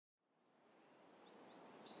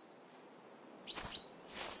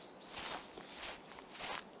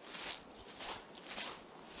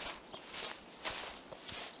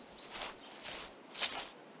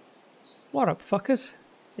What up, fuckers?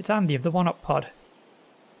 It's Andy of the One Up Pod.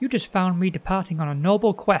 You just found me departing on a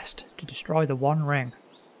noble quest to destroy the One Ring.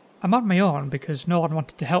 I'm on my own because no one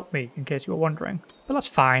wanted to help me, in case you were wondering. But that's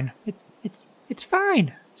fine. It's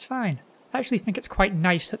fine. It's fine. I actually think it's quite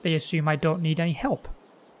nice that they assume I don't need any help.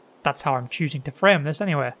 That's how I'm choosing to frame this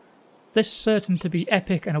anyway. This certain to be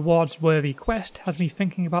epic and awards-worthy quest has me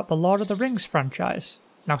thinking about the Lord of the Rings franchise.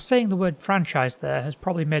 Now, saying the word franchise there has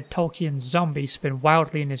probably made Tolkien's zombie spin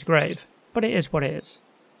wildly in his grave, but it is what it is.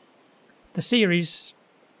 The series...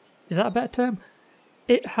 is that a better term?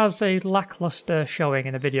 It has a lackluster showing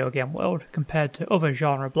in the video game world compared to other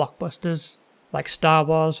genre blockbusters like Star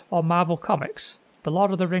Wars or Marvel Comics. The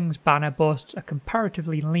Lord of the Rings banner boasts a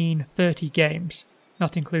comparatively lean 30 games,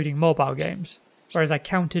 not including mobile games, whereas I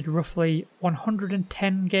counted roughly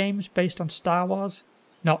 110 games based on Star Wars,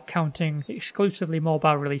 not counting exclusively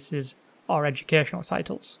mobile releases or educational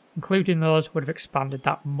titles. Including those would have expanded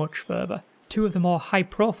that much further. Two of the more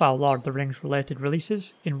high-profile Lord of the Rings related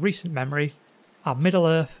releases in recent memory are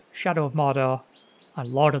Middle-earth, Shadow of Mordor,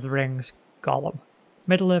 and Lord of the Rings, Gollum.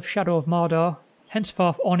 Middle-earth, Shadow of Mordor,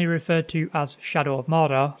 henceforth only referred to as Shadow of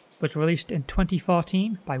Mordor, was released in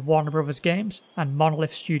 2014 by Warner Bros. Games and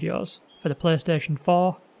Monolith Studios for the PlayStation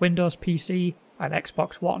 4, Windows PC, and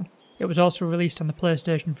Xbox One. It was also released on the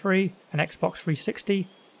PlayStation 3 and Xbox 360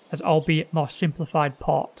 as albeit more simplified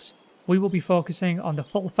ports. We will be focusing on the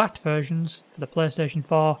full-fat versions for the PlayStation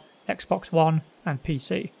 4, Xbox One, and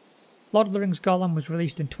PC. Lord of the Rings Gollum was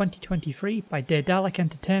released in 2023 by Daedalic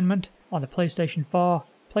Entertainment on the PlayStation 4,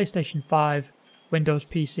 PlayStation 5, Windows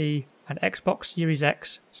PC, and Xbox Series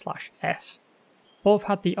X/S. Both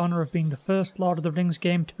had the honour of being the first Lord of the Rings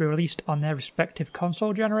game to be released on their respective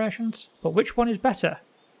console generations, but which one is better?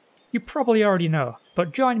 You probably already know,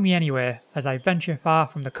 but join me anyway as I venture far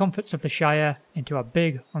from the comforts of the Shire into a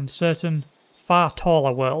big, uncertain, far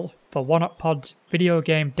taller world for One Up Pod's video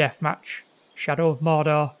game deathmatch, Shadow of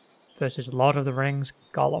Mordor versus Lord of the Rings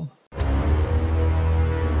Gollum.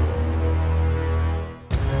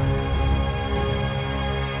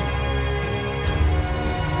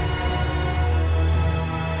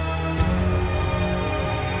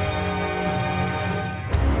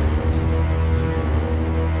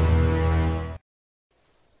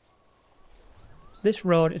 This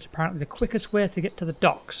road is apparently the quickest way to get to the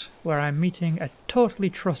docks, where I'm meeting a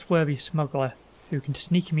totally trustworthy smuggler who can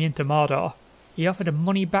sneak me into Mordor. He offered a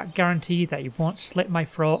money-back guarantee that he won't slit my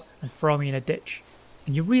throat and throw me in a ditch,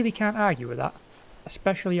 and you really can't argue with that,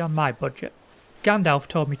 especially on my budget. Gandalf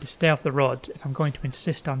told me to stay off the roads if I'm going to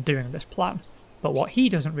insist on doing this plan, but what he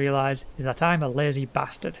doesn't realise is that I'm a lazy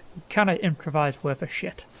bastard who cannot improvise worth a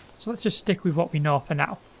shit. So let's just stick with what we know for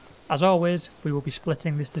now. As always, we will be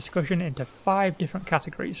splitting this discussion into 5 different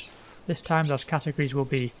categories. This time those categories will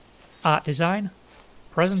be art design,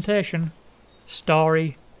 presentation,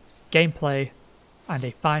 story, gameplay, and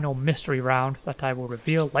a final mystery round that I will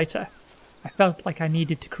reveal later. I felt like I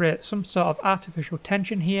needed to create some sort of artificial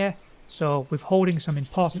tension here, so withholding some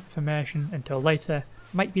important information until later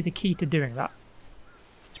might be the key to doing that.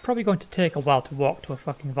 It's probably going to take a while to walk to a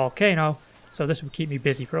fucking volcano, so this will keep me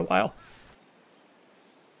busy for a while.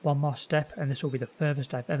 One more step and this will be the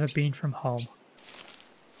furthest I've ever been from home.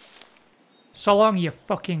 So long, you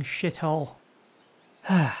fucking shithole.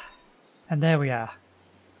 And there we are.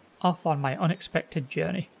 Off on my unexpected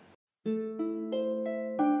journey.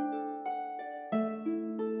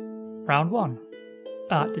 Round 1.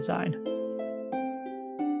 Art design.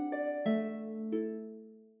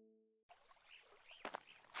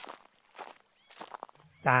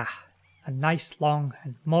 A nice long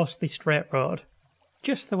and mostly straight road.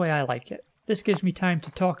 Just the way I like it. This gives me time to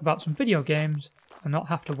talk about some video games and not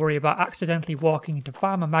have to worry about accidentally walking into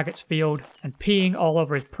Farmer Maggot's field and peeing all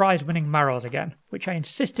over his prize-winning marrows again, which I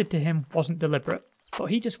insisted to him wasn't deliberate. But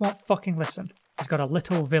he just won't fucking listen. He's got a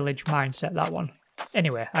little village mindset, that one.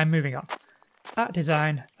 Anyway, I'm moving on. Art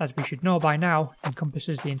design, as we should know by now,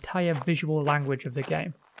 encompasses the entire visual language of the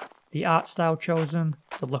game. The art style chosen,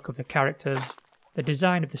 the look of the characters, the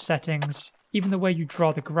design of the settings, even the way you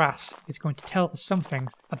draw the grass is going to tell us something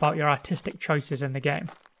about your artistic choices in the game.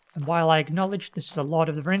 And while I acknowledge this is a Lord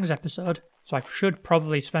of the Rings episode, so I should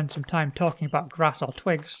probably spend some time talking about grass or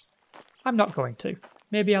twigs, I'm not going to.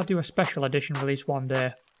 Maybe I'll do a special edition release one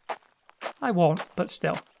day. I won't, but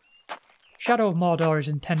still. Shadow of Mordor is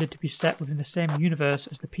intended to be set within the same universe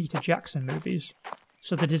as the Peter Jackson movies,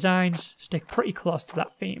 so the designs stick pretty close to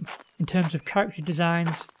that theme. In terms of character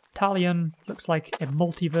designs, Talion looks like a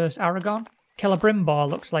multiverse Aragorn. Celebrimbor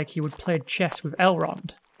looks like he would play chess with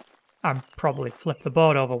Elrond, and probably flip the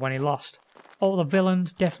board over when he lost. All the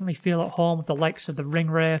villains definitely feel at home with the likes of the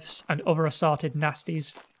Ringwraiths and other assorted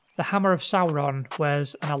nasties. The Hammer of Sauron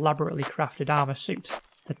wears an elaborately crafted armour suit.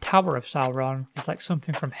 The Tower of Sauron is like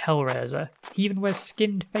something from Hellraiser. He even wears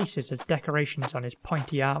skinned faces as decorations on his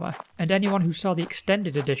pointy armour. And anyone who saw the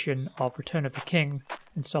extended edition of Return of the King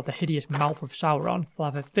and saw the hideous mouth of Sauron will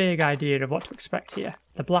have a vague idea of what to expect here.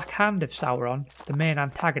 The Black Hand of Sauron, the main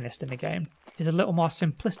antagonist in the game, is a little more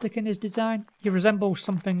simplistic in his design. He resembles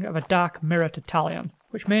something of a dark mirror to Talion,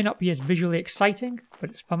 which may not be as visually exciting,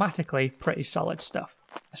 but it's thematically pretty solid stuff.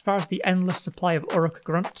 As far as the endless supply of Uruk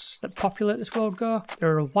grunts that populate this world go,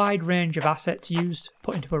 there are a wide range of assets used,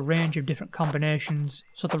 put into a range of different combinations,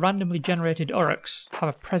 so the randomly generated Uruks have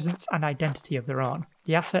a presence and identity of their own.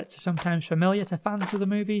 The assets are sometimes familiar to fans of the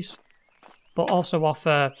movies, but also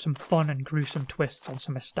offer some fun and gruesome twists on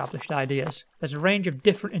some established ideas. There's a range of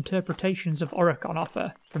different interpretations of Uruk on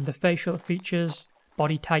offer, from the facial features,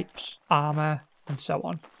 body types, armour, and so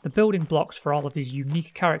on. The building blocks for all of these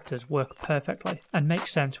unique characters work perfectly, and make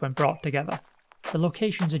sense when brought together. The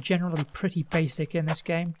locations are generally pretty basic in this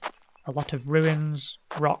game. A lot of ruins,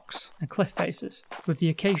 rocks, and cliff faces, with the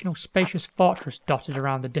occasional spacious fortress dotted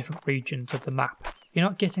around the different regions of the map. You're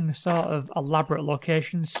not getting the sort of elaborate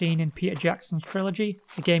locations seen in Peter Jackson's trilogy.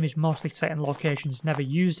 The game is mostly set in locations never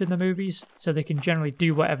used in the movies, so they can generally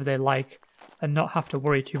do whatever they like and not have to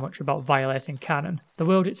worry too much about violating canon. The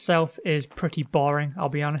world itself is pretty boring, I'll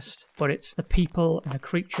be honest, but it's the people and the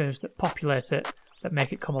creatures that populate it that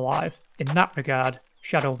make it come alive. In that regard,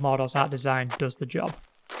 Shadow of Mordor's art design does the job.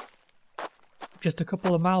 Just a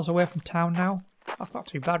couple of miles away from town now. That's not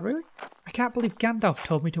too bad, really. I can't believe Gandalf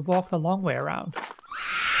told me to walk the long way around.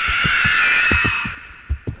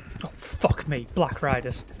 Oh, fuck me, Black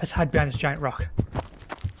Riders. Let's hide behind this giant rock.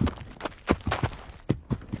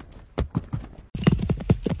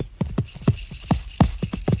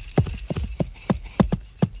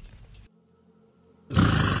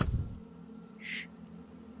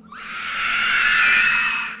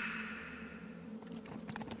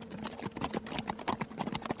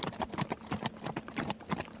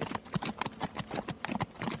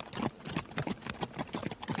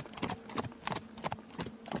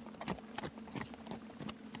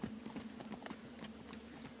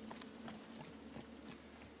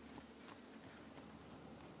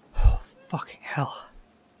 Fucking hell.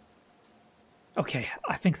 Okay,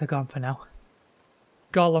 I think they're gone for now.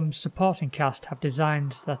 Gollum's supporting cast have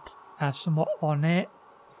designs that are somewhat ornate,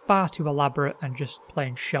 far too elaborate and just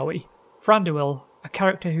plain showy. Thranduil, a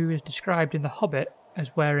character who is described in The Hobbit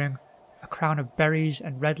as wearing a crown of berries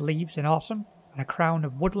and red leaves in autumn, and a crown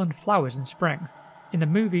of woodland flowers in spring. In the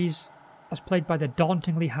movies, as played by the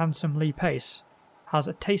dauntingly handsome Lee Pace, has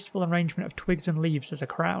a tasteful arrangement of twigs and leaves as a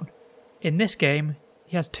crown. In this game,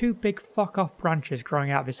 he has two big fuck-off branches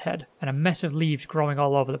growing out of his head, and a mess of leaves growing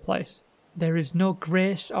all over the place. There is no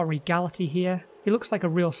grace or regality here. He looks like a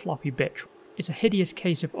real sloppy bitch. It's a hideous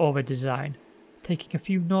case of over-design, taking a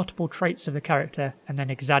few notable traits of the character and then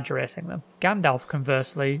exaggerating them. Gandalf,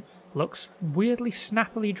 conversely, looks weirdly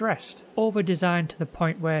snappily dressed, over-designed to the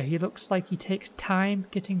point where he looks like he takes time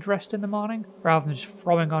getting dressed in the morning, rather than just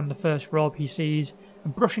throwing on the first robe he sees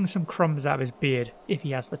and brushing some crumbs out of his beard, if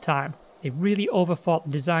he has the time. They really overthought the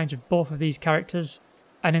designs of both of these characters,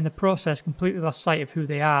 and in the process completely lost sight of who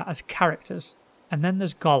they are as characters. And then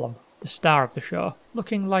there's Gollum, the star of the show,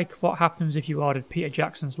 looking like what happens if you ordered Peter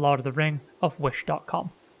Jackson's Lord of the Ring off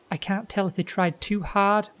Wish.com. I can't tell if they tried too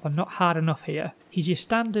hard or not hard enough here. He's your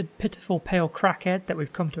standard pitiful pale crackhead that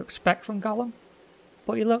we've come to expect from Gollum,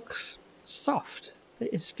 but he looks soft.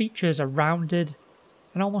 His features are rounded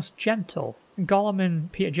and almost gentle. Gollum in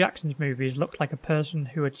Peter Jackson's movies looked like a person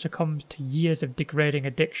who had succumbed to years of degrading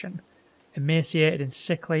addiction, emaciated and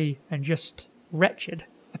sickly and just wretched,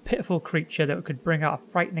 a pitiful creature that could bring out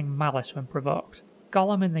a frightening malice when provoked.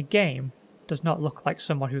 Gollum in the game does not look like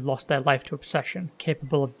someone who lost their life to obsession,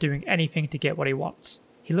 capable of doing anything to get what he wants.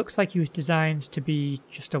 He looks like he was designed to be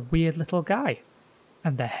just a weird little guy.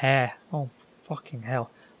 And the hair, oh fucking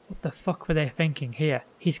hell, what the fuck were they thinking here?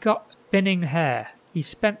 He's got thinning hair. He's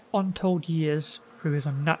spent untold years through his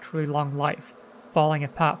unnaturally long life, falling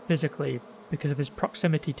apart physically because of his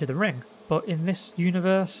proximity to the ring. But in this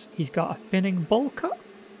universe, he's got a thinning bowl cut?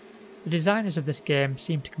 The designers of this game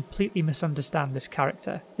seem to completely misunderstand this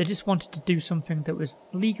character. They just wanted to do something that was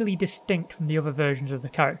legally distinct from the other versions of the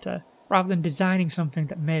character, rather than designing something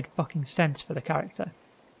that made fucking sense for the character.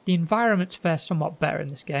 The environments fare somewhat better in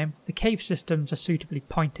this game. The cave systems are suitably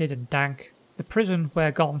pointed and dank. The prison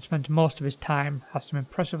where Gollum spends most of his time has some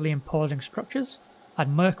impressively imposing structures,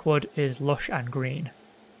 and Mirkwood is lush and green.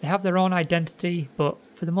 They have their own identity, but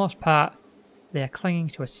for the most part, they are clinging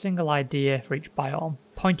to a single idea for each biome.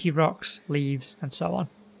 Pointy rocks, leaves, and so on.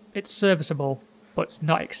 It's serviceable, but it's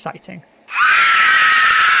not exciting. Oh,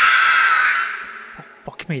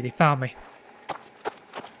 fuck me, they found me.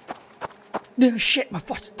 No, shit, my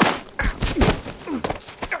foot!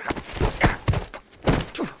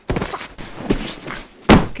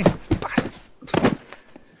 Fucking bastard!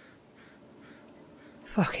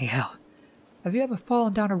 Fucking hell. Have you ever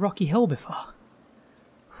fallen down a rocky hill before?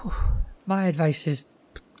 Whew. My advice is,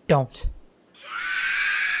 don't.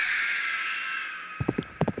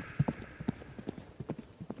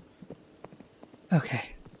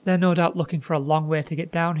 Okay, they're no doubt looking for a long way to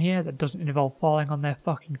get down here that doesn't involve falling on their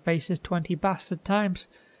fucking faces 20 bastard times,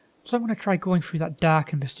 so I'm going to try going through that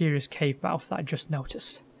dark and mysterious cave mouth that I just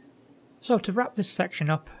noticed. So to wrap this section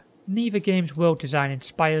up, neither game's world design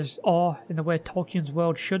inspires awe in the way Tolkien's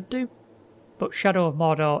world should do, but Shadow of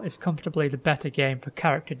Mordor is comfortably the better game for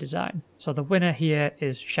character design, so the winner here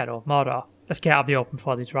is Shadow of Mordor. Let's get out of the open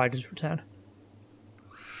before these riders return.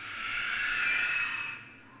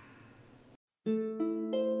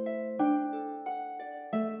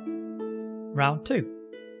 Round 2.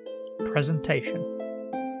 Presentation.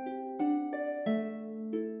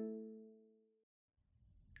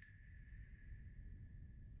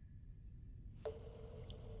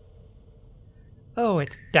 Oh,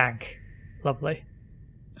 it's dank. Lovely.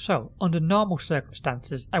 So, under normal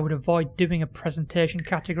circumstances, I would avoid doing a presentation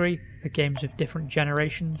category for games of different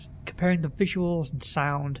generations, comparing the visuals and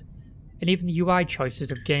sound, and even the UI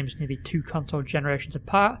choices of games nearly 2 console generations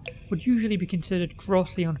apart would usually be considered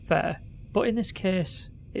grossly unfair, but in this case,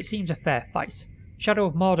 it seems a fair fight. Shadow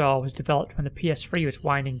of Mordor was developed when the PS3 was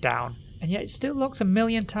winding down, and yet it still looks a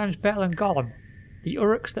million times better than Gollum. The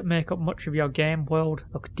Uruks that make up much of your game world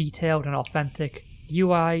look detailed and authentic. The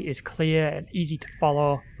UI is clear and easy to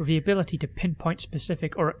follow, with the ability to pinpoint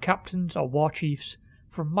specific Uruk captains or war chiefs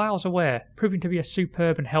from miles away, proving to be a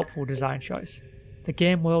superb and helpful design choice. The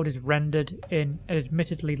game world is rendered in an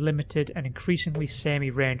admittedly limited and increasingly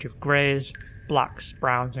samey range of greys, blacks,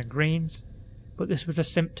 browns and greens, but this was a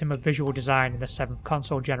symptom of visual design in the 7th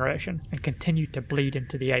console generation and continued to bleed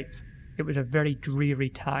into the 8th. It was a very dreary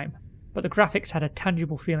time, but the graphics had a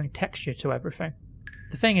tangible feeling texture to everything.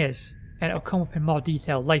 The thing is, and it'll come up in more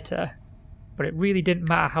detail later, but it really didn't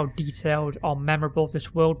matter how detailed or memorable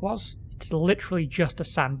this world was. It's literally just a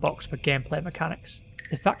sandbox for gameplay mechanics.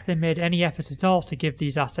 The fact they made any effort at all to give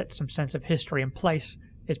these assets some sense of history and place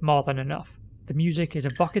is more than enough. The music is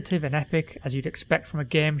evocative and epic, as you'd expect from a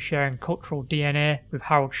game sharing cultural DNA with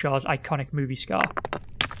Harold Shaw's iconic movie score.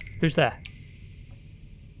 Who's there?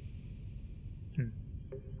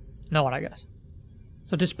 No one, I guess.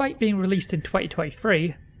 So despite being released in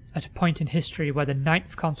 2023, at a point in history where the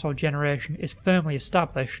 9th console generation is firmly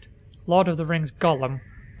established, Lord of the Rings Gollum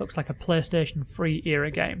looks like a PlayStation 3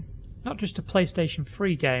 era game. Not just a PlayStation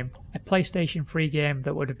 3 game, a PlayStation 3 game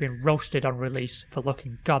that would have been roasted on release for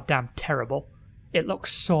looking goddamn terrible. It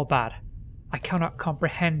looks so bad. I cannot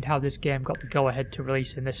comprehend how this game got the go-ahead to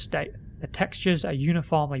release in this state. The textures are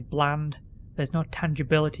uniformly bland, there's no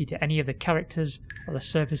tangibility to any of the characters or the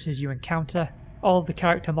surfaces you encounter, all of the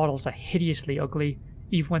character models are hideously ugly,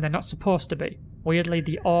 even when they're not supposed to be. Weirdly,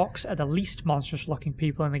 the orcs are the least monstrous looking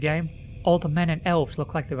people in the game. All the men and elves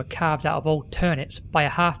look like they were carved out of old turnips by a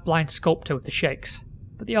half-blind sculptor with the shakes.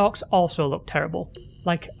 But the orcs also look terrible,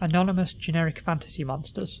 like anonymous generic fantasy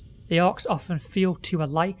monsters. The orcs often feel too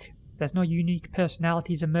alike, there's no unique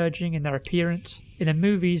personalities emerging in their appearance. In the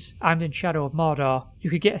movies, and in Shadow of Mordor, you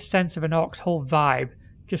could get a sense of an orc's whole vibe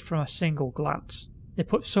just from a single glance. They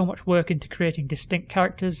put so much work into creating distinct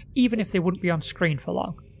characters, even if they wouldn't be on screen for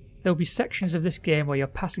long. There'll be sections of this game where you're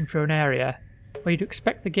passing through an area where you'd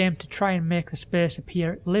expect the game to try and make the space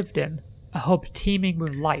appear lived in, a hub teeming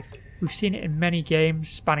with life. We've seen it in many games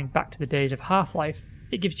spanning back to the days of Half-Life.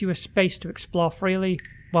 It gives you a space to explore freely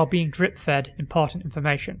while being drip-fed important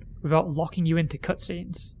information, without locking you into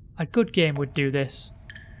cutscenes. A good game would do this.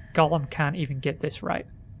 Gollum can't even get this right.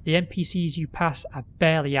 The NPCs you pass are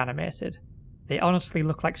barely animated. They honestly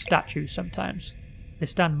look like statues sometimes. They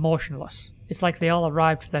stand motionless. It's like they all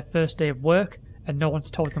arrived for their first day of work and no one's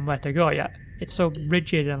told them where to go yet. It's so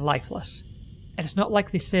rigid and lifeless. And it's not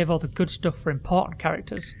like they save all the good stuff for important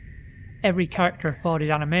characters. Every character afforded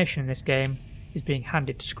animation in this game is being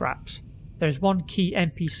handed scraps. There is one key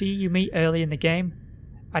NPC you meet early in the game,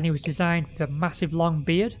 and he was designed with a massive long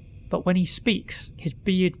beard, but when he speaks, his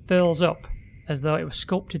beard furls up as though it was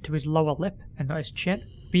sculpted to his lower lip and not his chin.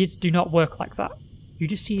 Beards do not work like that. You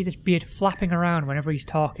just see this beard flapping around whenever he's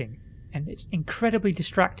talking, and it's incredibly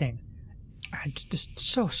distracting, and just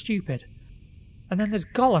so stupid. And then there's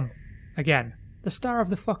Gollum. Again, the star of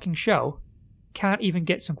the fucking show can't even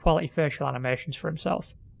get some quality facial animations for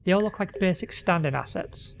himself. They all look like basic standing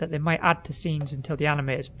assets that they might add to scenes until the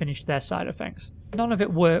animators finish their side of things. None of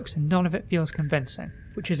it works and none of it feels convincing,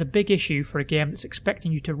 which is a big issue for a game that's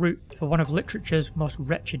expecting you to root for one of literature's most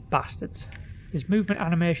wretched bastards. His movement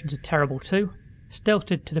animations are terrible too,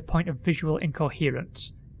 stilted to the point of visual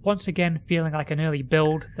incoherence, once again feeling like an early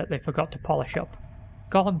build that they forgot to polish up.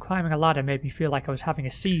 Gollum climbing a ladder made me feel like I was having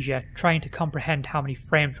a seizure trying to comprehend how many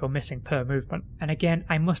frames were missing per movement. And again,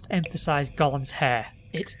 I must emphasise Gollum's hair.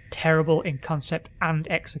 It's terrible in concept and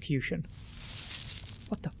execution.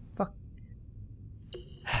 What the fuck?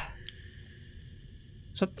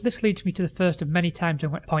 So this leads me to the first of many times I'm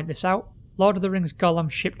going to point this out. Lord of the Rings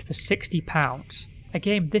Gollum shipped for £60. A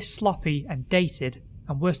game this sloppy and dated,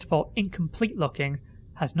 and worst of all incomplete looking,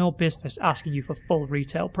 has no business asking you for full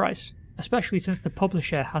retail price. Especially since the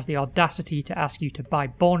publisher has the audacity to ask you to buy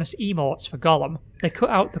bonus emotes for Gollum. They cut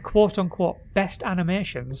out the quote-unquote best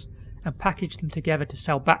animations and package them together to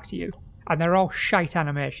sell back to you. And they're all shite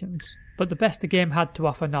animations, but the best the game had to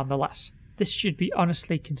offer nonetheless. This should be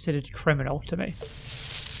honestly considered criminal to me.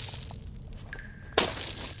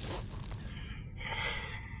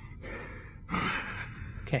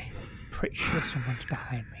 Okay, pretty sure someone's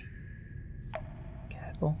behind me.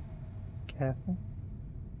 Careful. Careful.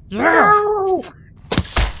 No!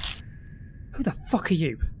 Who the fuck are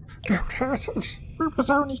you? Don't hurt us. We was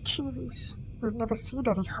only curious. We've never seen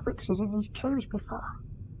any hobbitses in these caves before.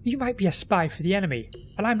 You might be a spy for the enemy,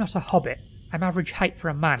 and I'm not a hobbit. I'm average height for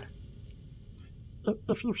a man.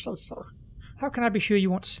 If you say so. How can I be sure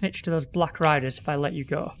you won't snitch to those Black Riders if I let you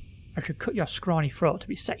go? I should cut your scrawny throat to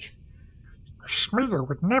be safe. Smeagol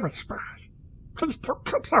would never spy. Please don't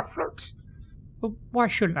cut our throats. Well, why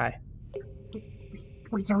shouldn't I?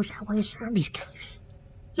 We know our ways around these caves.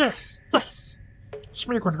 Yes, yes.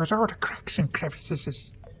 Smeagol knows all the cracks and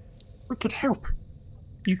crevices. We could help.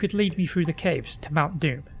 You could lead me through the caves to Mount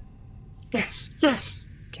Doom. Yes, yes.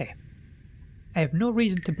 Okay. I have no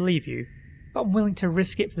reason to believe you, but I'm willing to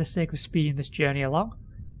risk it for the sake of speeding this journey along.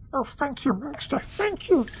 Oh, thank you, Master, thank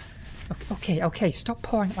you. Okay, stop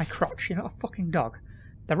pawing at my crotch. You're not a fucking dog.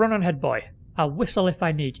 Now run on ahead, boy. I'll whistle if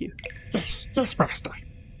I need you. Yes, yes, Master.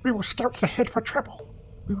 We will scout ahead for trouble.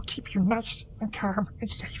 We will keep you nice and calm and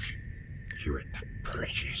safe. You and that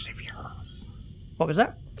precious of yours. What was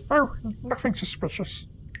that? Oh, nothing suspicious.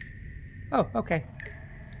 Oh, okay.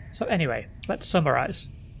 So anyway, let's summarise.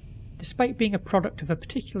 Despite being a product of a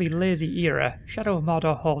particularly lazy era, Shadow of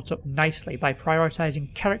Mordor holds up nicely by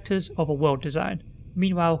prioritising characters over world design.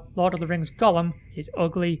 Meanwhile, Lord of the Rings Gollum is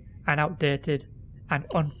ugly and outdated and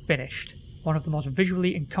unfinished. One of the most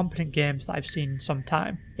visually incompetent games that I've seen in some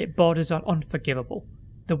time. It borders on unforgivable.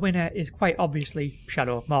 The winner is quite obviously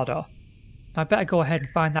Shadow of Mordor. I better go ahead and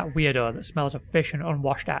find that weirdo that smells of fish and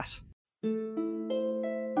unwashed ass.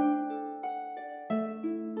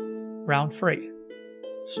 Round 3.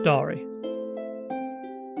 Story.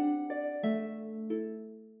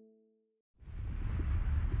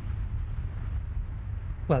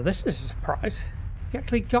 Well, this is a surprise. You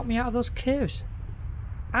actually got me out of those caves.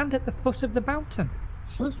 And at the foot of the mountain.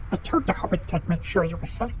 See, I told the hobbit I'd make sure you were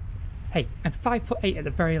safe. Hey, I'm 5'8" at the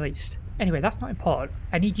very least. Anyway, that's not important.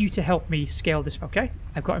 I need you to help me scale this, okay?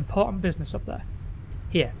 I've got important business up there.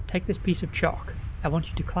 Here, take this piece of chalk. I want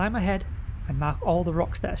you to climb ahead and mark all the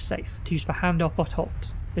rocks that are safe to use for hand or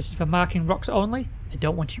footholds. This is for marking rocks only. I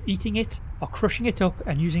don't want you eating it or crushing it up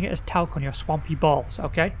and using it as talc on your swampy balls,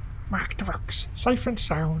 okay? Mark the rocks, safe and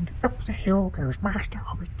sound. Up the hill goes Master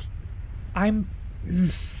Hobbit.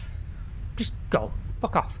 Just go.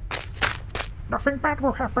 Fuck off. Nothing bad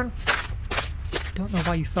will happen. I don't know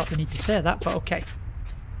why you felt the need to say that, but okay.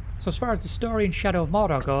 So as far as the story in Shadow of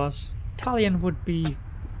Mordor goes, Talion would be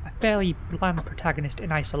a fairly bland protagonist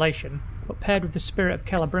in isolation, but paired with the spirit of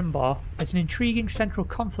Celebrimbor, there's an intriguing central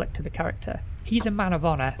conflict to the character. He's a man of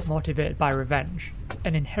honour, motivated by revenge,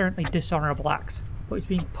 an inherently dishonourable act, but he's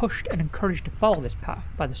being pushed and encouraged to follow this path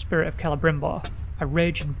by the spirit of Celebrimbor, a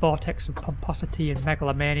raging vortex of pomposity and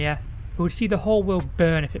megalomania, who would see the whole world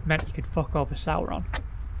burn if it meant he could fuck over Sauron.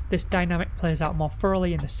 This dynamic plays out more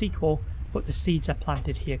thoroughly in the sequel, but the seeds are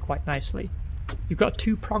planted here quite nicely. You've got a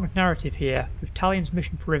two-pronged narrative here, with Talion's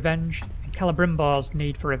mission for revenge and Celebrimbor's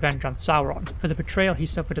need for revenge on Sauron, for the betrayal he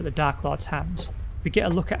suffered at the Dark Lord's hands. We get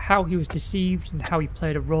a look at how he was deceived and how he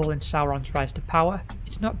played a role in Sauron's rise to power.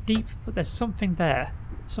 It's not deep, but there's something there,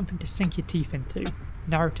 something to sink your teeth into,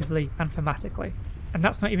 narratively and thematically. And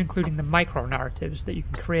that's not even including the micro-narratives that you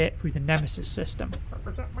can create through the Nemesis system. What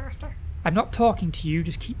was that, Master? I'm not talking to you,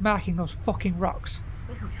 just keep marking those fucking rocks.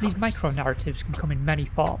 These micro-narratives can come in many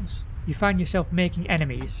forms. You find yourself making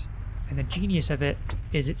enemies, and the genius of it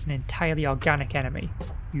is it's an entirely organic enemy,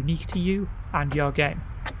 unique to you and your game.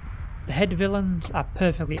 The head villains are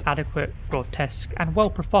perfectly adequate, grotesque, and well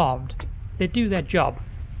performed. They do their job,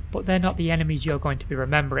 but they're not the enemies you're going to be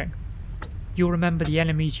remembering. You'll remember the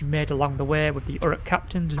enemies you made along the way with the Uruk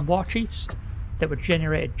captains and war chiefs that were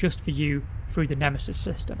generated just for you through the Nemesis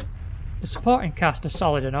system. The supporting cast are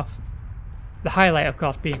solid enough. The highlight, of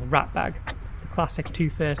course, being Ratbag, the classic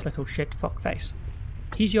two-faced little shit fuckface.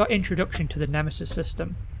 He's your introduction to the Nemesis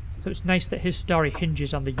system, so it's nice that his story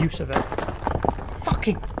hinges on the use of it.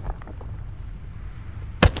 Fucking...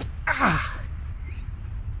 Ah!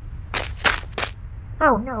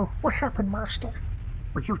 Oh no, what happened, Master?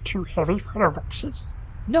 Were you too heavy for the Roxes?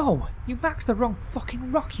 No! You marked the wrong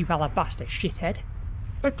fucking rock, you alabaster shithead!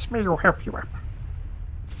 Let me help you up.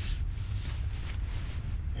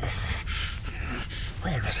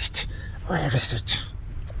 Where is it? Where is it?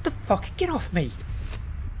 What the fuck? Get off me!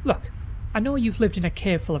 Look, I know you've lived in a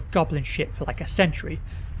cave full of goblin shit for like a century,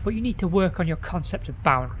 but you need to work on your concept of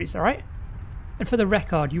boundaries, alright? And for the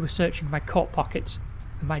record, you were searching my coat pockets,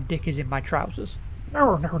 and my dick is in my trousers.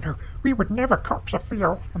 No, no, no. We would never cops a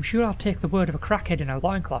feel. I'm sure I'll take the word of a crackhead in a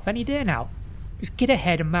loincloth any day now. Just get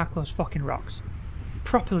ahead and mark those fucking rocks.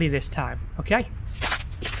 Properly this time, okay?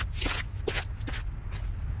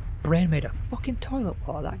 Brain made a fucking toilet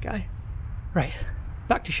water, that guy. Right,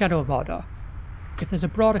 back to Shadow of Mordor. If there's a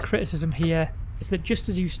broader criticism here, it's that just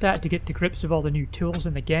as you start to get to grips with all the new tools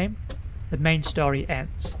in the game, the main story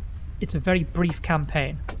ends. It's a very brief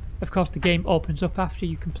campaign. Of course, the game opens up after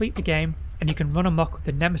you complete the game, and you can run amok with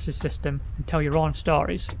the Nemesis system and tell your own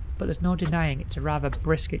stories, but there's no denying it's a rather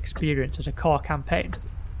brisk experience as a core campaign.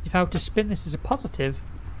 If I were to spin this as a positive,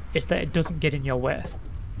 it's that it doesn't get in your way.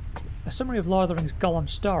 A summary of Lord of the Rings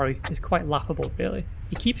Gollum's story is quite laughable, really.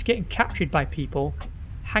 He keeps getting captured by people,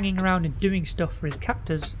 hanging around and doing stuff for his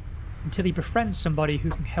captors, until he befriends somebody who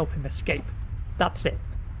can help him escape. That's it.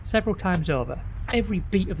 Several times over. Every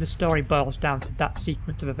beat of the story boils down to that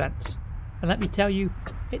sequence of events. And let me tell you,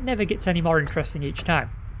 it never gets any more interesting each time.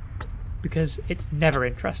 Because it's never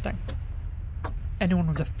interesting. Anyone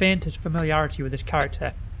with the faintest familiarity with this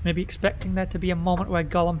character may be expecting there to be a moment where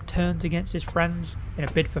Gollum turns against his friends in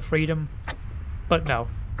a bid for freedom, but no.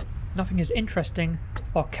 Nothing as interesting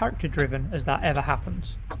or character driven as that ever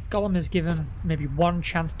happens. Gollum is given maybe one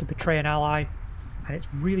chance to betray an ally, and it's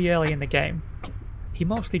really early in the game. He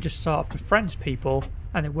mostly just sort of befriends people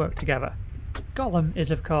and they work together. Gollum is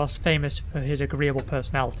of course famous for his agreeable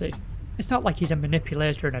personality. It's not like he's a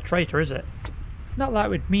manipulator and a traitor, is it? Not that it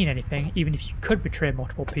would mean anything even if you could betray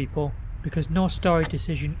multiple people, because no story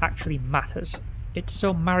decision actually matters. It's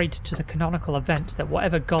so married to the canonical events that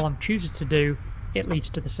whatever Gollum chooses to do, it leads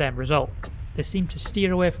to the same result. They seem to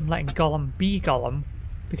steer away from letting Gollum be Gollum,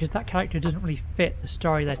 because that character doesn't really fit the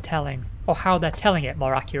story they're telling, or how they're telling it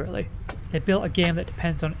more accurately. They built a game that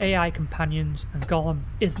depends on AI companions, and Gollum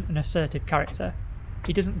isn't an assertive character.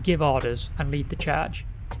 He doesn't give orders and lead the charge.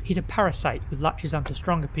 He's a parasite who latches onto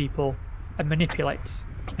stronger people and manipulates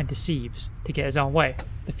and deceives to get his own way.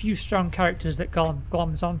 The few strong characters that Gollum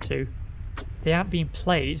gloms onto, they aren't being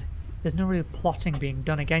played. There's no real plotting being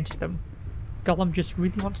done against them. Gollum just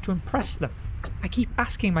really wants to impress them. I keep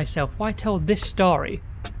asking myself why tell this story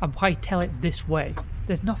and why tell it this way.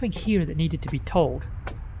 There's nothing here that needed to be told.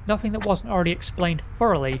 Nothing that wasn't already explained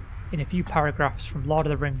thoroughly in a few paragraphs from Lord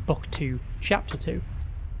of the Rings Book 2, Chapter 2,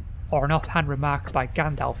 or an offhand remark by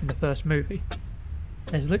Gandalf in the first movie.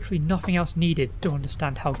 There's literally nothing else needed to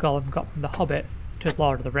understand how Gollum got from The Hobbit to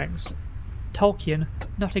Lord of the Rings. Tolkien,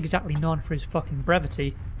 not exactly known for his fucking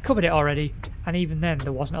brevity, covered it already, and even then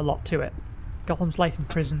there wasn't a lot to it. Gollum's life in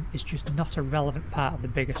prison is just not a relevant part of the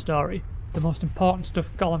bigger story. The most important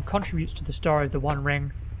stuff Gollum contributes to the story of the One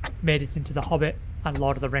Ring made it into The Hobbit and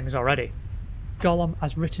Lord of the Rings already. Gollum,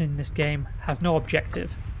 as written in this game, has no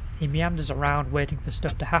objective. He meanders around waiting for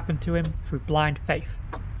stuff to happen to him through blind faith.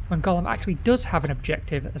 When Gollum actually does have an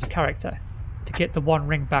objective as a character, to get the One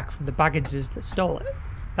Ring back from the Bagginses that stole it.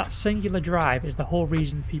 That singular drive is the whole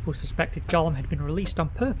reason people suspected Gollum had been released on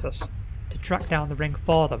purpose, to track down the ring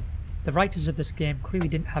for them. The writers of this game clearly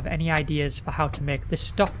didn't have any ideas for how to make this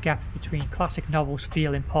stopgap between classic novels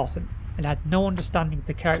feel important, and had no understanding of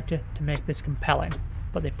the character to make this compelling,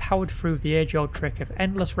 but they powered through the age-old trick of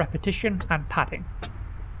endless repetition and padding.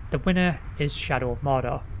 The winner is Shadow of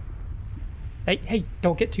Mordor. Hey,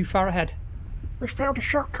 don't get too far ahead. We found a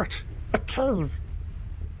shortcut. A cave.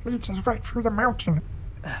 Leads us right through the mountain.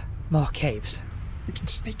 More caves. We can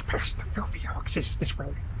sneak past the filthy oxes this way.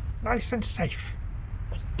 Nice and safe.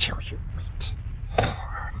 Until you meet.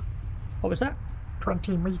 What was that?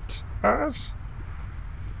 20 meters.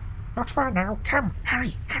 Not far now. Come,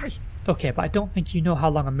 hurry. Okay, but I don't think you know how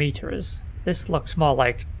long a meter is. This looks more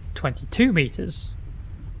like 22 meters.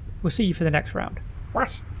 We'll see you for the next round.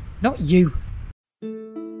 What? Not you!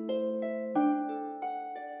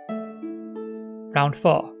 Round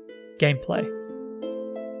 4. Gameplay.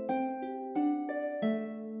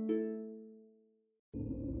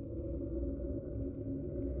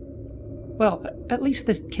 Well, at least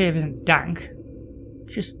this cave isn't dank.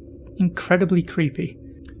 Just incredibly creepy.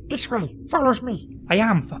 This way. Follows me. I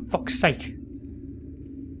am, for fuck's sake.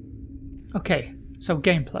 Okay, so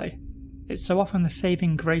gameplay. It's so often the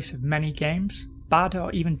saving grace of many games. Bad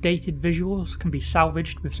or even dated visuals can be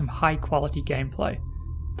salvaged with some high quality gameplay.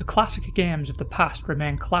 The classic games of the past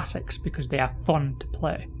remain classics because they are fun to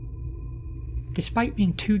play. Despite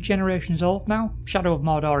being 2 generations old now, Shadow of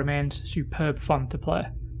Mordor remains superb fun to play.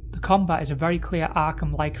 The combat is a very clear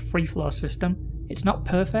Arkham-like free-flow system. It's not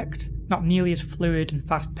perfect, not nearly as fluid and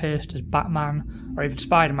fast-paced as Batman or even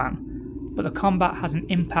Spider-Man, but the combat has an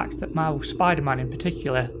impact that Marvel's Spider-Man in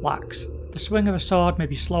particular lacks. The swing of a sword may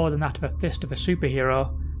be slower than that of a fist of a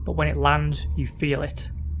superhero, but when it lands, you feel it.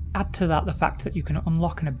 Add to that the fact that you can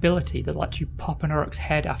unlock an ability that lets you pop an Uruk's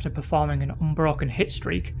head after performing an unbroken hit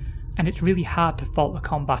streak, and it's really hard to fault the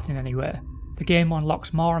combat in any way. The game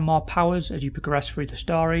unlocks more and more powers as you progress through the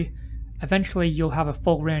story. Eventually you'll have a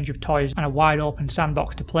full range of toys and a wide open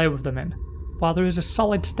sandbox to play with them in. While there is a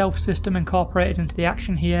solid stealth system incorporated into the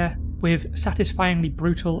action here, with satisfyingly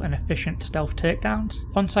brutal and efficient stealth takedowns,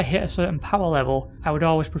 once I hit a certain power level, I would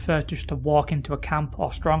always prefer just to walk into a camp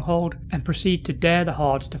or stronghold and proceed to dare the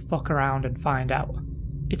hordes to fuck around and find out.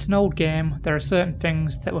 It's an old game, there are certain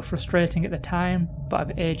things that were frustrating at the time, but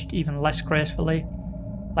have aged even less gracefully,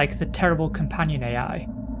 like the terrible companion AI.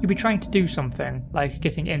 You'll be trying to do something, like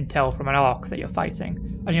getting intel from an orc that you're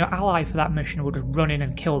fighting, and your ally for that mission will just run in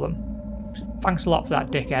and kill them. Thanks a lot for that,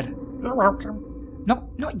 dickhead. You're welcome.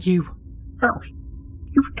 Not you. Oh,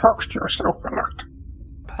 you talk to yourself a lot.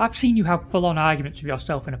 I've seen you have full-on arguments with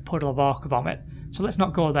yourself in a puddle of orc vomit, so let's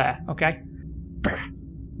not go there, okay? Bah,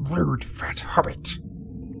 rude fat hobbit.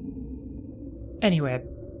 Anyway,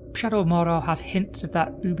 Shadow of Mordor has hints of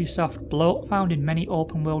that Ubisoft bloat found in many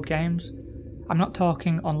open-world games. I'm not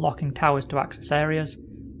talking unlocking towers to access areas.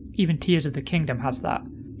 Even Tears of the Kingdom has that.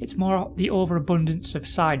 It's more the overabundance of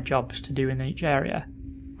side jobs to do in each area.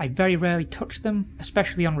 I very rarely touch them,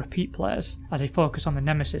 especially on repeat players, as I focus on the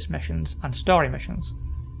Nemesis missions and story missions.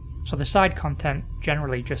 So the side content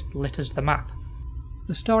generally just litters the map.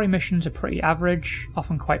 The story missions are pretty average,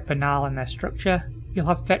 often quite banal in their structure. You'll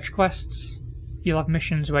have fetch quests, you'll have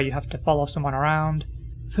missions where you have to follow someone around,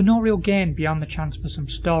 for no real gain beyond the chance for some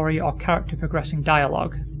story or character progressing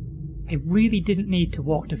dialogue. I really didn't need to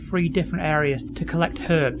walk to 3 different areas to collect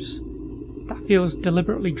herbs. That feels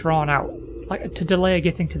deliberately drawn out, like to delay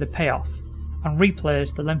getting to the payoff. On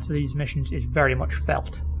replays, the length of these missions is very much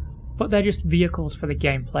felt, but they're just vehicles for the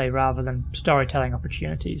gameplay rather than storytelling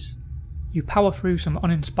opportunities. You power through some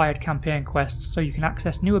uninspired campaign quests so you can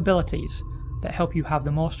access new abilities that help you have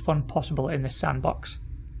the most fun possible in this sandbox.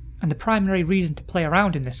 And the primary reason to play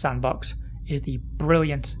around in this sandbox is the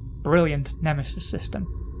brilliant Nemesis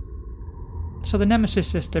system. So the Nemesis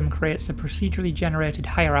system creates a procedurally generated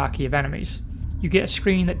hierarchy of enemies. You get a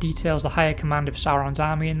screen that details the higher command of Sauron's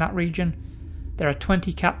army in that region. There are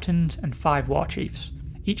 20 captains and 5 war chiefs.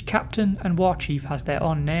 Each captain and war chief has their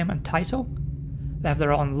own name and title. They have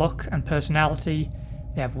their own look and personality.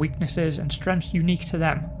 They have weaknesses and strengths unique to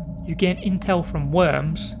them. You gain intel from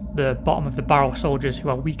worms, the bottom of the barrel soldiers who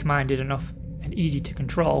are weak-minded enough and easy to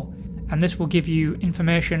control, and this will give you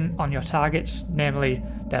information on your targets, namely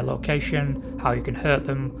their location, how you can hurt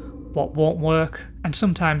them, what won't work, and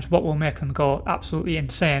sometimes what will make them go absolutely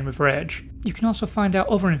insane with rage. You can also find out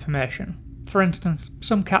other information. For instance,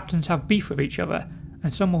 some captains have beef with each other,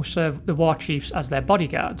 and some will serve the war chiefs as their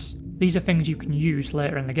bodyguards. These are things you can use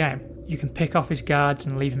later in the game. You can pick off his guards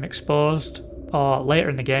and leave him exposed, or later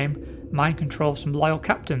in the game, mind control some loyal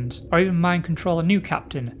captains, or even mind control a new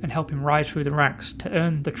captain and help him rise through the ranks to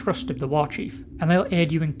earn the trust of the war chief. And they'll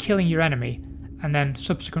aid you in killing your enemy, and then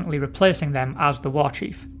subsequently replacing them as the war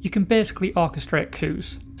chief. You can basically orchestrate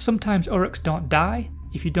coups. Sometimes Uruks don't die.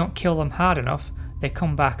 If you don't kill them hard enough, they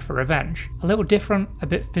come back for revenge. A little different, a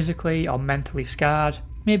bit physically or mentally scarred,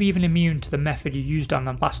 maybe even immune to the method you used on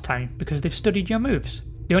them last time because they've studied your moves.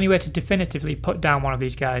 The only way to definitively put down one of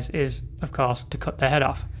these guys is, of course, to cut their head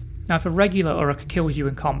off. Now if a regular Uruk kills you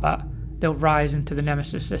in combat, they'll rise into the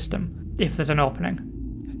Nemesis system, if there's an opening.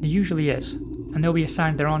 And there usually is. And they'll be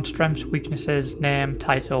assigned their own strengths, weaknesses, name,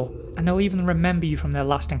 title, and they'll even remember you from their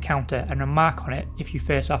last encounter and remark on it if you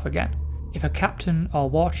face off again. If a captain or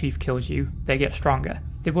war chief kills you, they get stronger.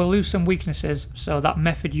 They will lose some weaknesses, so that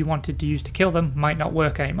method you wanted to use to kill them might not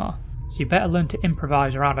work anymore. so you better learn to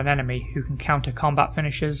improvise around an enemy who can counter combat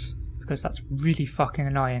finishes, because that's really fucking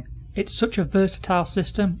annoying. It's such a versatile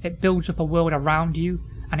system, it builds up a world around you,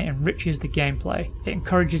 and it enriches the gameplay. It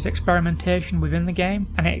encourages experimentation within the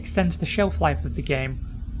game, and it extends the shelf life of the game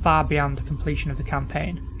far beyond the completion of the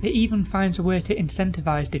campaign. It even finds a way to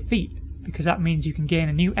incentivize defeat, because that means you can gain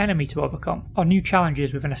a new enemy to overcome, or new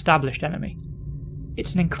challenges with an established enemy.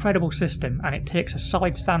 It's an incredible system, and it takes a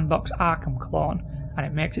solid sandbox Arkham clone, and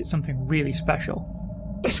it makes it something really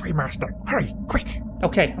special. This way, Master. Hurry, quick.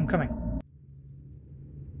 Okay, I'm coming.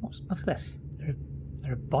 What's this?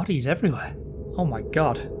 There are bodies everywhere. Oh my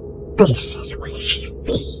god. This is where she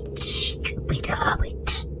feeds, stupid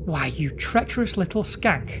hobbit. Why, you treacherous little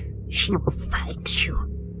skank. She will find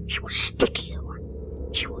you. She will stick you.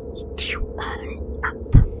 She will eat you all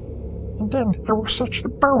up. And then I will search the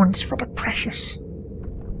bones for the precious.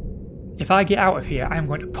 If I get out of here, I'm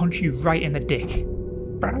going to punch you right in the dick.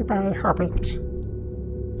 Bye-bye, hobbit.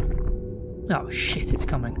 Oh shit, it's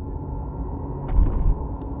coming.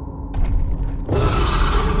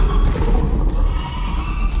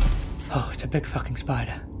 Oh, it's a big fucking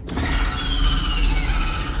spider.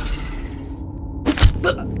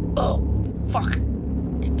 Oh, fuck.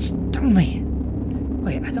 It stung me.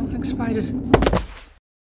 Wait, I don't think spiders...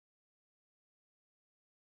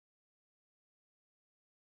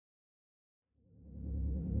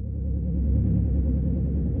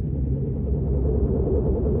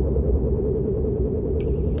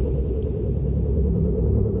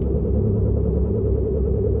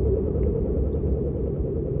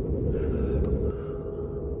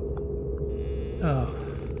 Oh,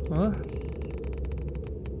 what?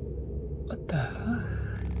 What the fuck?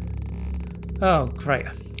 Oh, great.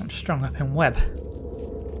 I'm strung up in web.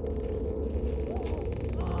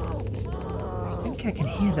 I think I can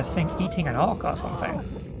hear the thing eating an orc or something.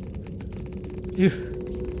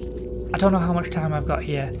 Ew. I don't know how much time I've got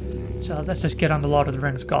here, so let's just get on the Lord of the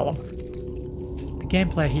Rings Gollum. The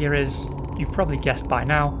gameplay here is, you've probably guessed by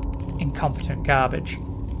now, incompetent garbage.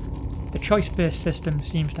 The choice-based system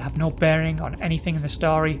seems to have no bearing on anything in the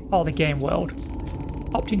story or the game world.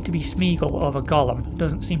 Opting to be Smeagol over Gollum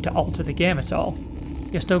doesn't seem to alter the game at all.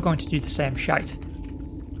 You're still going to do the same shite.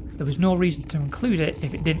 There was no reason to include it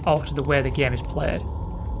if it didn't alter the way the game is played.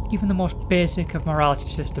 Even the most basic of morality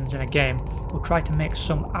systems in a game will try to make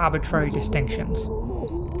some arbitrary distinctions.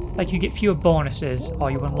 Like you get fewer bonuses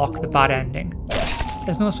or you unlock the bad ending.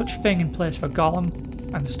 There's no such thing in place for Gollum,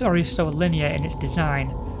 and the story is so linear in its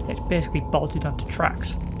design it's basically bolted onto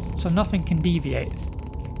tracks, so nothing can deviate.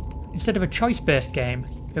 Instead of a choice-based game,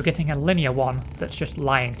 you're getting a linear one that's just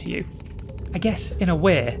lying to you. I guess, in a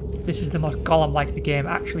way, this is the most Gollum-like the game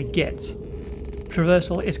actually gets.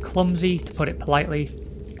 Traversal is clumsy, to put it politely.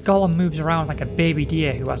 Gollum moves around like a baby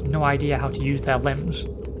deer who has no idea how to use their limbs.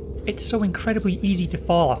 It's so incredibly easy to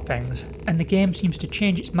fall off things, and the game seems to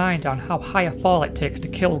change its mind on how high a fall it takes to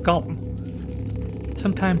kill Gollum.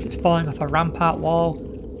 Sometimes it's falling off a rampart wall,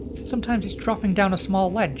 sometimes it's dropping down a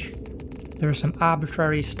small ledge. There are some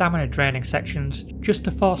arbitrary stamina draining sections just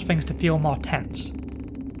to force things to feel more tense.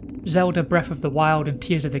 Zelda Breath of the Wild and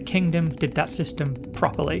Tears of the Kingdom did that system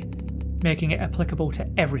properly, making it applicable to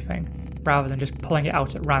everything, rather than just pulling it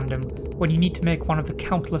out at random when you need to make one of the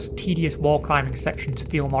countless tedious wall climbing sections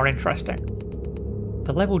feel more interesting.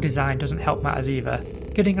 The level design doesn't help matters either.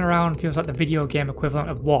 Getting around feels like the video game equivalent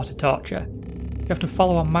of water torture. You have to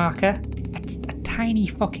follow a marker, a tiny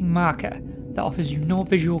fucking marker that offers you no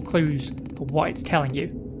visual clues for what it's telling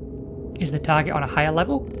you. Is the target on a higher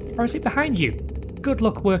level, or is it behind you? Good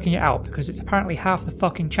luck working it out, because it's apparently half the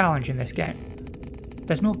fucking challenge in this game.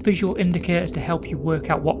 There's no visual indicators to help you work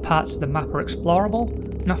out what parts of the map are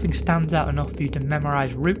explorable, nothing stands out enough for you to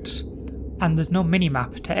memorise routes, and there's no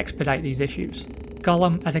minimap to expedite these issues.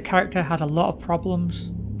 Gollum as a character has a lot of problems,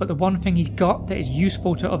 but the one thing he's got that is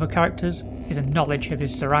useful to other characters is a knowledge of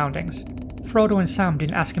his surroundings. Frodo and Sam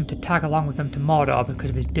didn't ask him to tag along with them to Mordor because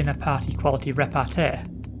of his dinner party quality repartee.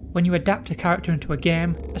 When you adapt a character into a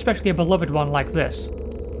game, especially a beloved one like this,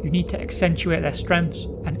 you need to accentuate their strengths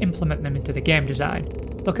and implement them into the game design.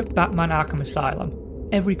 Look at Batman Arkham Asylum.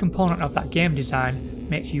 Every component of that game design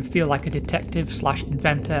makes you feel like a detective slash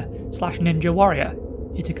inventor slash ninja warrior.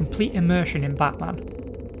 It's a complete immersion in Batman.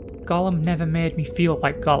 Gollum never made me feel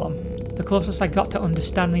like Gollum. The closest I got to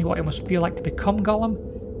understanding what it must feel like to become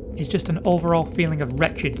Gollum is just an overall feeling of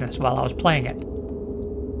wretchedness while I was playing it.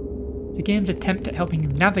 The game's attempt at helping you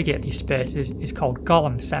navigate these spaces is called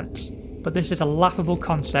Gollum Sense, but this is a laughable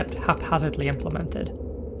concept haphazardly implemented,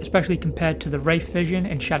 especially compared to the Wraith Vision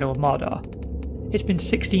in Shadow of Mordor. It's been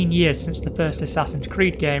 16 years since the first Assassin's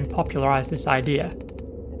Creed game popularised this idea,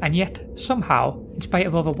 And yet, somehow, in spite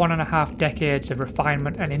of over 1.5 decades of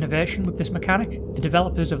refinement and innovation with this mechanic, the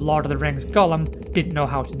developers of Lord of the Rings Gollum didn't know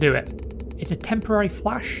how to do it. It's a temporary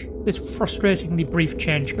flash, this frustratingly brief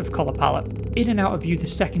change of colour palette. In and out of view the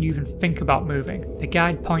second you even think about moving. The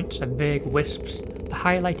guide points are vague wisps, the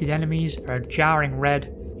highlighted enemies are a jarring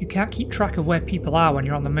red. You can't keep track of where people are when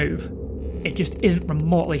you're on the move. It just isn't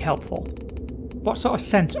remotely helpful. What sort of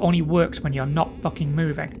sense only works when you're not fucking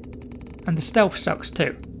moving? And the stealth sucks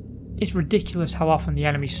too. It's ridiculous how often the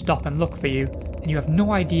enemies stop and look for you, and you have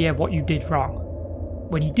no idea what you did wrong.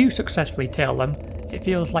 When you do successfully tail them, it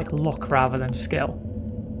feels like luck rather than skill.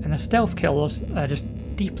 And the stealth kills are just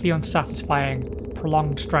deeply unsatisfying,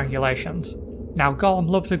 prolonged strangulations. Now Gollum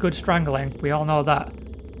loves a good strangling, we all know that,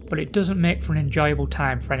 but it doesn't make for an enjoyable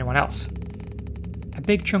time for anyone else. A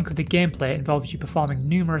big chunk of the gameplay involves you performing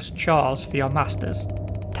numerous chores for your masters.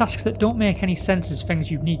 Tasks that don't make any sense as things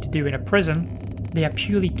you'd need to do in a prison, they are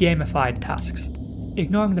purely gamified tasks.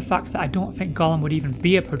 Ignoring the fact that I don't think Gollum would even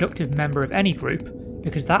be a productive member of any group,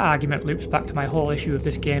 because that argument loops back to my whole issue of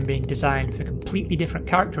this game being designed with a completely different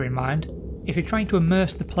character in mind. If you're trying to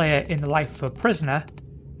immerse the player in the life of a prisoner,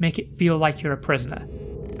 make it feel like you're a prisoner.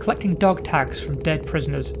 Collecting dog tags from dead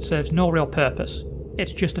prisoners serves no real purpose,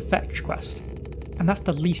 it's just a fetch quest. And that's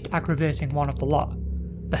the least aggravating one of the lot.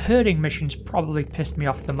 The herding missions probably pissed me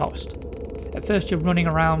off the most. At first you're running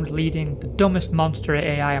around leading the dumbest monster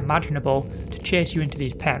AI imaginable to chase you into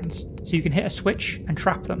these pens, so you can hit a switch and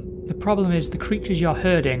trap them. The problem is the creatures you're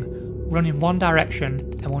herding run in one direction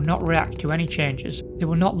and will not react to any changes. They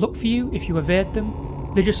will not look for you if you evade them,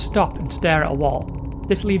 they just stop and stare at a wall.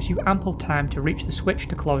 This leaves you ample time to reach the switch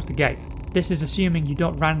to close the gate. This is assuming you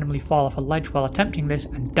don't randomly fall off a ledge while attempting this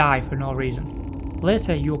and die for no reason.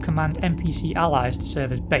 Later you will command NPC allies to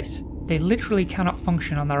serve as bait. They literally cannot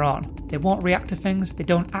function on their own. They won't react to things, they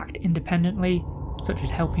don't act independently, such as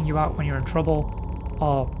helping you out when you're in trouble,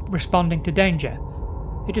 or responding to danger.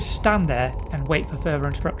 They just stand there and wait for further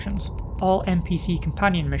instructions. All NPC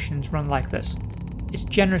companion missions run like this. It's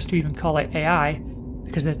generous to even call it AI,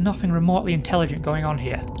 because there's nothing remotely intelligent going on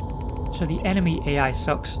here. So the enemy AI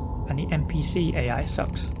sucks, and the NPC AI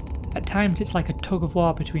sucks. At times it's like a tug of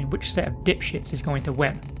war between which set of dipshits is going to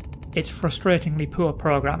win. It's frustratingly poor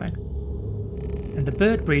programming. And the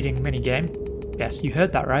bird breeding minigame, yes you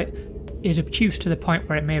heard that right, is obtuse to the point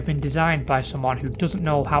where it may have been designed by someone who doesn't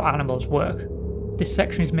know how animals work. This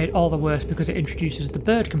section is made all the worse because it introduces the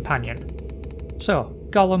bird companion. So,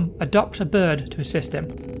 Gollum adopts a bird to assist him.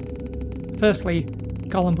 Firstly,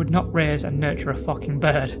 Gollum would not raise and nurture a fucking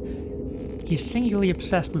bird. He is singularly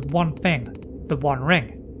obsessed with one thing, the One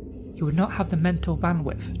Ring. He would not have the mental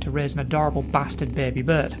bandwidth to raise an adorable bastard baby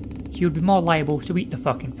bird. He would be more liable to eat the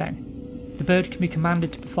fucking thing. The bird can be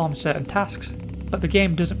commanded to perform certain tasks, but the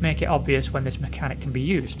game doesn't make it obvious when this mechanic can be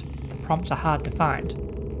used. The prompts are hard to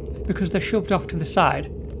find, because they're shoved off to the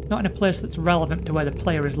side, not in a place that's relevant to where the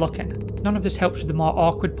player is looking. None of this helps with the more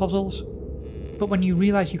awkward puzzles, but when you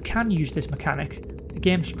realise you can use this mechanic, the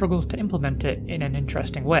game struggles to implement it in an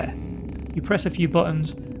interesting way. You press a few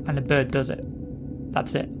buttons and the bird does it.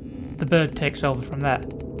 That's it. The bird takes over from there.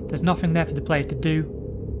 There's nothing there for the player to do,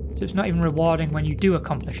 so it's not even rewarding when you do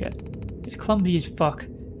accomplish it. It's clumsy as fuck,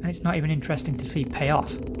 and it's not even interesting to see pay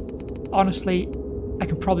off. Honestly, I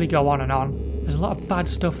can probably go on and on. There's a lot of bad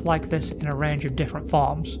stuff like this in a range of different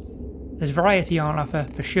forms. There's variety on offer,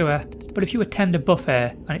 for sure, but if you attend a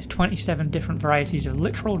buffet and it's 27 different varieties of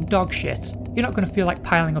literal dog shit, you're not going to feel like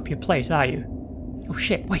piling up your plate, are you? Oh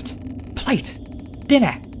shit, wait! Plate!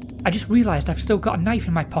 Dinner! I just realised I've still got a knife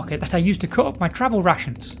in my pocket that I used to cut up my travel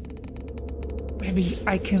rations. Maybe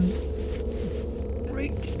I can...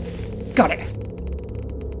 Got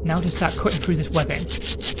it! Now to start cutting through this webbing.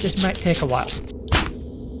 This might take a while.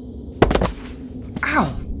 Ow!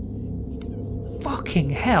 Fucking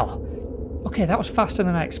hell! Okay, that was faster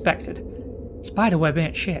than I expected. Spiderweb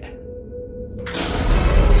ain't shit.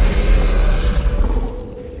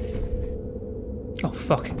 Oh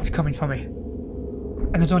fuck, it's coming for me.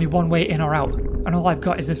 And there's only one way in or out, and all I've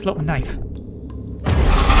got is this little knife.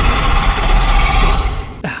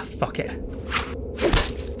 Ah, fuck it.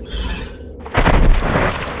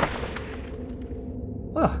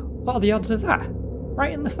 Oh, what are the odds of that?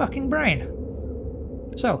 Right in the fucking brain.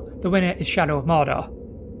 So, the winner is Shadow of Mordor.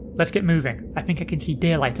 Let's get moving. I think I can see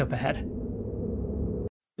daylight up ahead.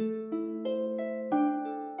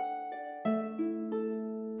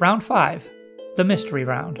 Round 5. The Mystery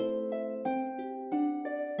Round.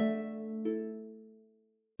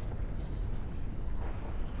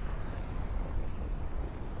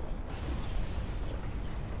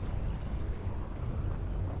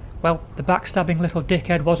 Well, the backstabbing little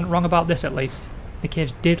dickhead wasn't wrong about this at least. the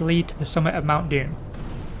caves did lead to the summit of Mount Doom.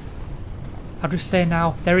 I'll just say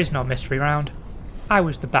now, there is no mystery round. I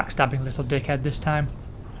was the backstabbing little dickhead this time.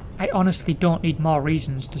 I honestly don't need more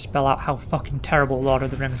reasons to spell out how fucking terrible Lord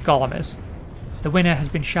of the Rings Gollum is. The winner has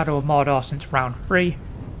been Shadow of Mordor since round 3,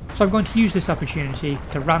 so I'm going to use this opportunity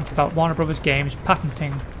to rant about Warner Bros. Games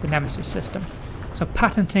patenting the Nemesis system. So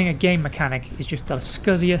patenting a game mechanic is just the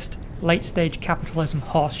scuzziest, late-stage capitalism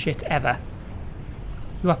horseshit ever.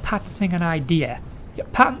 You are patenting an idea. You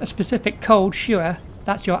patent a specific code, sure,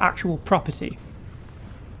 that's your actual property.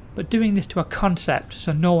 But doing this to a concept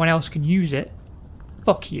so no one else can use it,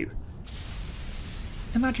 fuck you.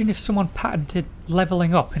 Imagine if someone patented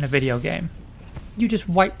leveling up in a video game. You just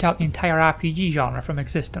wiped out the entire RPG genre from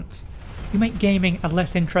existence. You make gaming a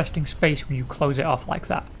less interesting space when you close it off like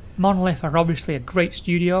that. Monolith are obviously a great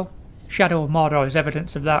studio, Shadow of Mordor is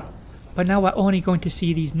evidence of that, but now we're only going to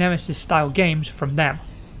see these Nemesis style games from them.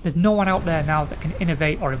 There's no one out there now that can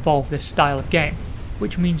innovate or evolve this style of game,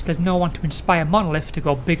 which means there's no one to inspire Monolith to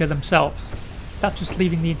go bigger themselves. That's just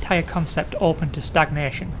leaving the entire concept open to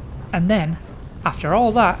stagnation. And then, after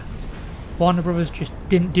all that, Warner Bros. Just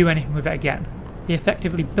didn't do anything with it again. They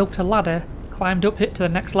effectively built a ladder, climbed up it to the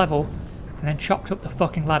next level, and then chopped up the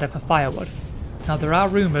fucking ladder for firewood. Now there are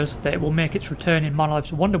rumours that it will make its return in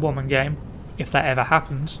Monolith's Wonder Woman game, if that ever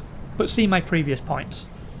happens, but see my previous points.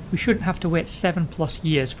 We shouldn't have to wait 7+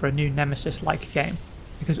 years for a new Nemesis-like game,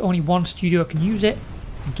 because only one studio can use it,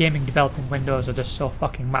 and gaming developing windows are just so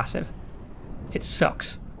fucking massive. It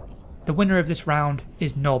sucks. The winner of this round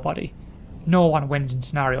is nobody. No one wins in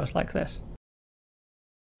scenarios like this.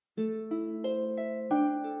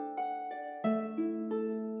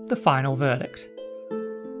 The final verdict.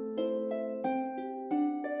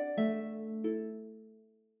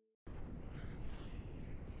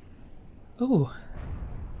 Ooh.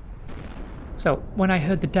 So, when I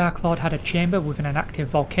heard the Dark Lord had a chamber within an active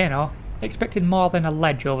volcano, I expected more than a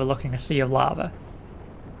ledge overlooking a sea of lava.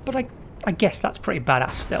 But I guess that's pretty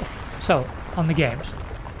badass still. So, on the games.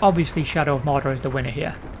 Obviously Shadow of Mordor is the winner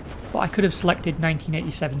here, but I could have selected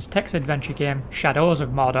 1987's text-adventure game Shadows of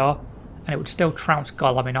Mordor, and it would still trounce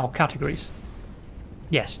Gollum in all categories.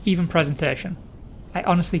 Yes, even presentation. I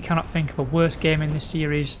honestly cannot think of a worse game in this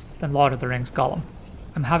series than Lord of the Rings Gollum.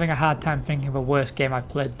 I'm having a hard time thinking of a worse game I've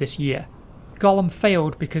played this year. Gollum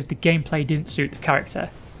failed because the gameplay didn't suit the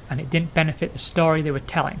character, and it didn't benefit the story they were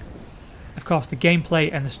telling. Of course, the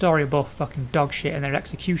gameplay and the story are both fucking dog shit in their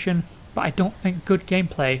execution, but I don't think good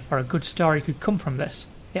gameplay or a good story could come from this.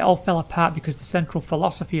 It all fell apart because the central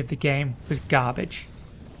philosophy of the game was garbage.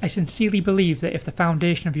 I sincerely believe that if the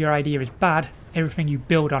foundation of your idea is bad, everything you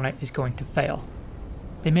build on it is going to fail.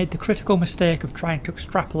 They made the critical mistake of trying to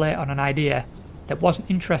extrapolate on an idea that wasn't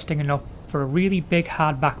interesting enough for a really big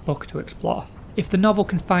hardback book to explore. If the novel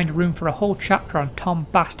can find room for a whole chapter on Tom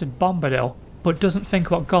Bastard Bombadil, but doesn't think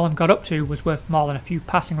what Gollum got up to was worth more than a few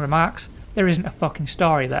passing remarks, there isn't a fucking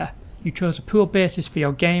story there. You chose a poor basis for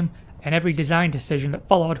your game, and every design decision that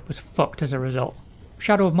followed was fucked as a result.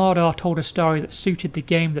 Shadow of Mordor told a story that suited the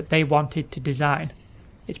game that they wanted to design.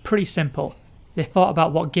 It's pretty simple. They thought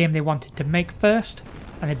about what game they wanted to make first,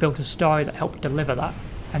 and they built a story that helped deliver that.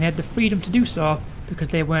 And they had the freedom to do so because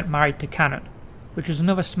they weren't married to canon, which was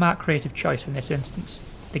another smart creative choice in this instance.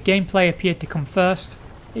 The gameplay appeared to come first.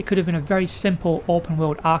 It could have been a very simple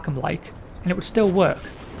open-world Arkham-like, and it would still work,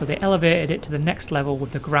 but they elevated it to the next level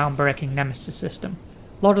with the groundbreaking Nemesis system.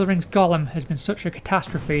 Lord of the Rings Gollum has been such a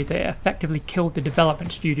catastrophe that it effectively killed the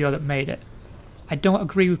development studio that made it. I don't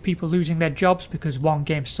agree with people losing their jobs because one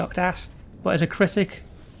game sucked ass, but as a critic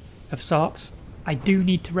of sorts, I do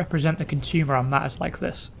need to represent the consumer on matters like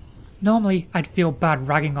this. Normally, I'd feel bad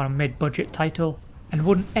ragging on a mid-budget title, and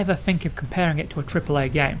wouldn't ever think of comparing it to a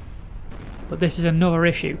AAA game. But this is another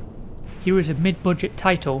issue. Here is a mid-budget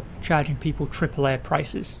title charging people AAA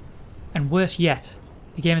prices. And worse yet,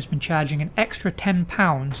 the game has been charging an extra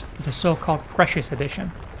 £10 for the so-called Precious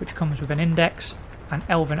Edition, which comes with an index and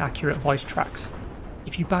Elven-accurate voice tracks.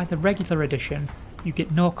 If you buy the regular edition, you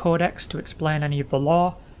get no codex to explain any of the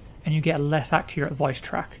lore, and you get a less accurate voice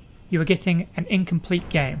track. You are getting an incomplete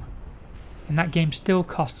game, and that game still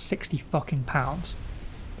costs £60.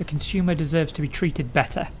 The consumer deserves to be treated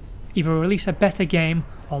better. Either release a better game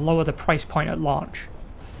or lower the price point at launch.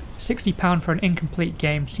 £60 for an incomplete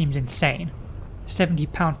game seems insane.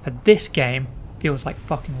 £70 for this game feels like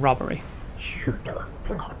fucking robbery. You know a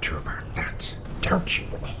thing or two about that, don't you,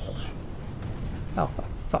 eh? Oh, for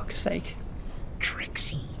fuck's sake.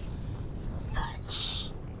 Tricksy,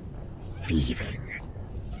 false, thieving,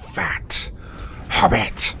 fat,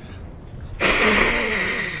 hobbit.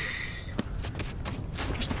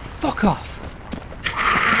 Just fuck off.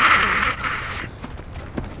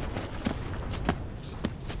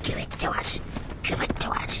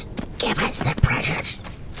 Give us the precious.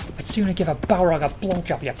 I'd sooner give a Balrog a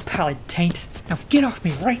blowjob, you pallid taint. Now get off me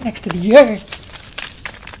right next to the earth!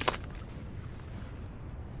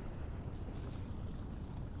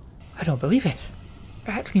 I don't believe it.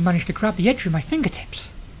 I actually managed to grab the edge with my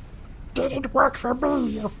fingertips. Didn't work for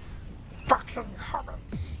me, you fucking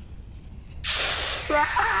hobbits.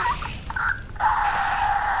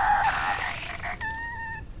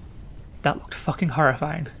 That looked fucking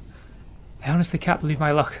horrifying. I honestly can't believe my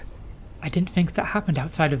luck. I didn't think that happened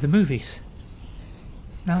outside of the movies.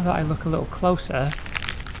 Now that I look a little closer...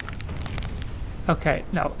 Okay,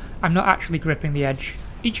 no, I'm not actually gripping the edge.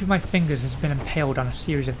 Each of my fingers has been impaled on a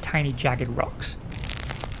series of tiny jagged rocks.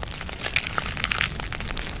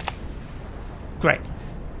 Great.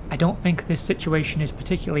 I don't think this situation is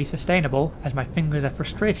particularly sustainable, as my fingers are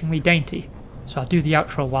frustratingly dainty, so I'll do the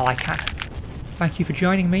outro while I can. Thank you for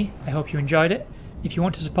joining me, I hope you enjoyed it. If you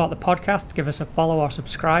want to support the podcast, give us a follow or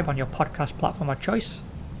subscribe on your podcast platform of choice.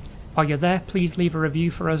 While you're there, please leave a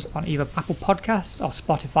review for us on either Apple Podcasts or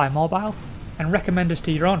Spotify Mobile, and recommend us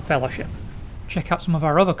to your own fellowship. Check out some of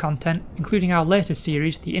our other content, including our latest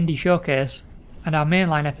series, The Indie Showcase, and our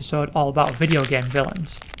mainline episode all about video game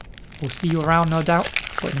villains. We'll see you around, no doubt,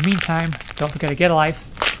 but in the meantime, don't forget to get a life,